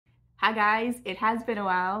Hi guys, it has been a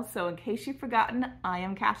while, so in case you've forgotten, I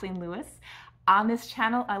am Kathleen Lewis. On this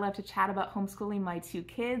channel, I love to chat about homeschooling my two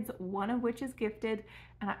kids, one of which is gifted,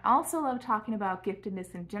 and I also love talking about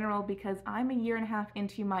giftedness in general because I'm a year and a half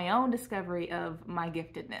into my own discovery of my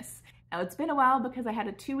giftedness. Now, it's been a while because I had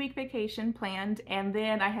a 2-week vacation planned, and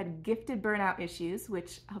then I had gifted burnout issues,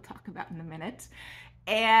 which I'll talk about in a minute.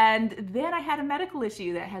 And then I had a medical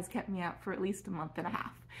issue that has kept me out for at least a month and a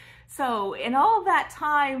half. So in all that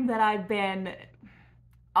time that I've been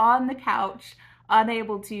on the couch,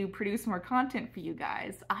 unable to produce more content for you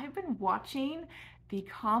guys, I've been watching the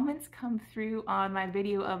comments come through on my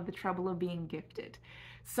video of the trouble of being gifted.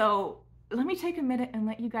 So let me take a minute and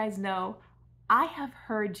let you guys know I have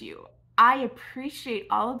heard you. I appreciate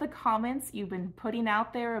all of the comments you've been putting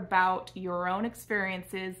out there about your own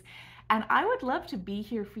experiences, and I would love to be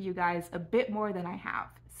here for you guys a bit more than I have.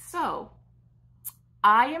 So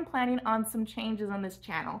I am planning on some changes on this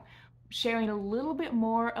channel, sharing a little bit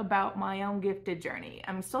more about my own gifted journey.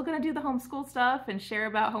 I'm still gonna do the homeschool stuff and share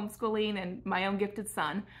about homeschooling and my own gifted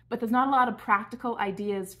son, but there's not a lot of practical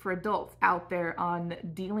ideas for adults out there on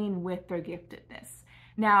dealing with their giftedness.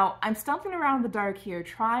 Now, I'm stumbling around in the dark here,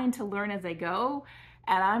 trying to learn as I go,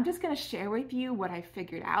 and I'm just gonna share with you what I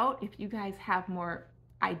figured out. If you guys have more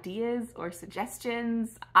ideas or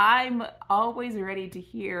suggestions, I'm always ready to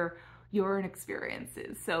hear your own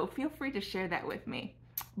experiences, so feel free to share that with me.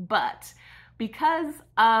 But because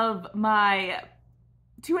of my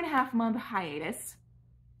 2.5-month hiatus,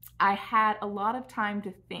 I had a lot of time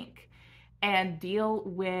to think and deal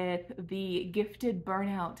with the gifted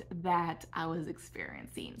burnout that I was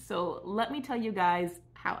experiencing. So let me tell you guys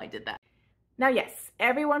how I did that. Now, yes,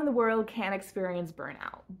 everyone in the world can experience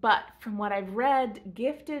burnout, but from what I've read,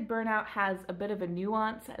 gifted burnout has a bit of a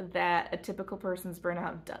nuance that a typical person's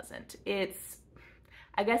burnout doesn't. It's,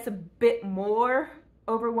 I guess, a bit more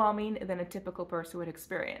overwhelming than a typical person would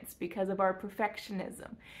experience because of our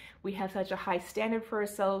perfectionism. We have such a high standard for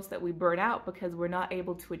ourselves that we burn out because we're not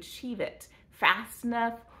able to achieve it fast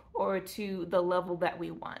enough or to the level that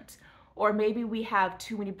we want. Or maybe we have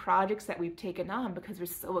too many projects that we've taken on because we're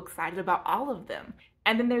so excited about all of them.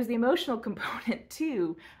 And then there's the emotional component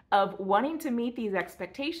too of wanting to meet these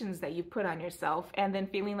expectations that you've put on yourself and then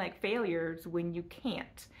feeling like failures when you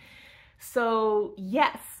can't. So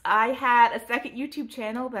yes, I had a second YouTube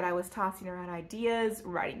channel that I was tossing around ideas,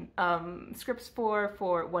 writing scripts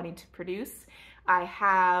for wanting to produce. I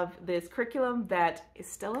have this curriculum that is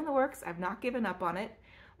still in the works. I've not given up on it,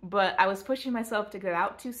 but I was pushing myself to get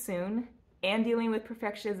out too soon and dealing with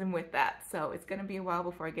perfectionism with that. So it's gonna be a while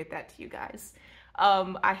before I get that to you guys.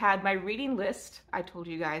 I had my reading list, I told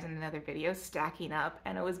you guys in another video, stacking up,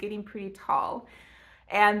 and it was getting pretty tall.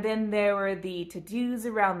 And then there were the to-dos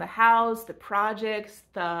around the house, the projects,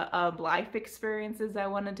 the life experiences I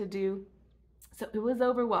wanted to do. So it was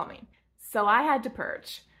overwhelming. So I had to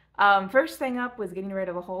purge. First thing up was getting rid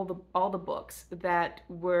of all the books that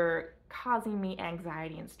were causing me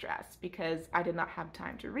anxiety and stress because I did not have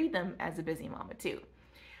time to read them as a busy mama too.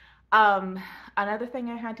 Another thing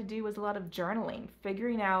I had to do was a lot of journaling,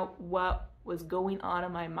 figuring out what was going on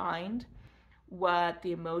in my mind, where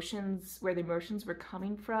the emotions were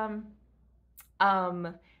coming from,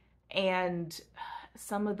 and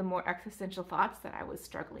some of the more existential thoughts that I was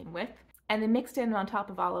struggling with. And then mixed in on top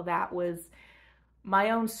of all of that was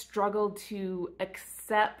my own struggle to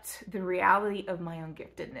accept the reality of my own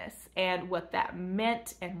giftedness and what that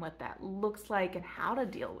meant and what that looks like and how to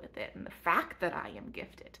deal with it and the fact that I am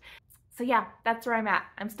gifted. So yeah, that's where I'm at.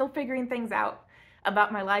 I'm still figuring things out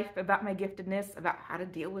about my life, about my giftedness, about how to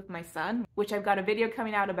deal with my son, which I've got a video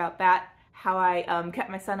coming out about that, how I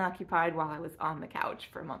kept my son occupied while I was on the couch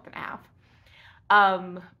for a month and a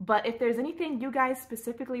half. But if there's anything you guys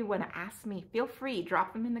specifically want to ask me, feel free,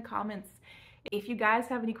 drop them in the comments. If you guys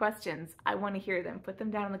have any questions, I want to hear them. Put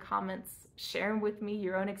them down in the comments, share with me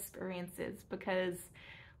your own experiences because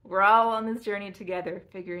we're all on this journey together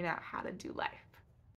figuring out how to do life.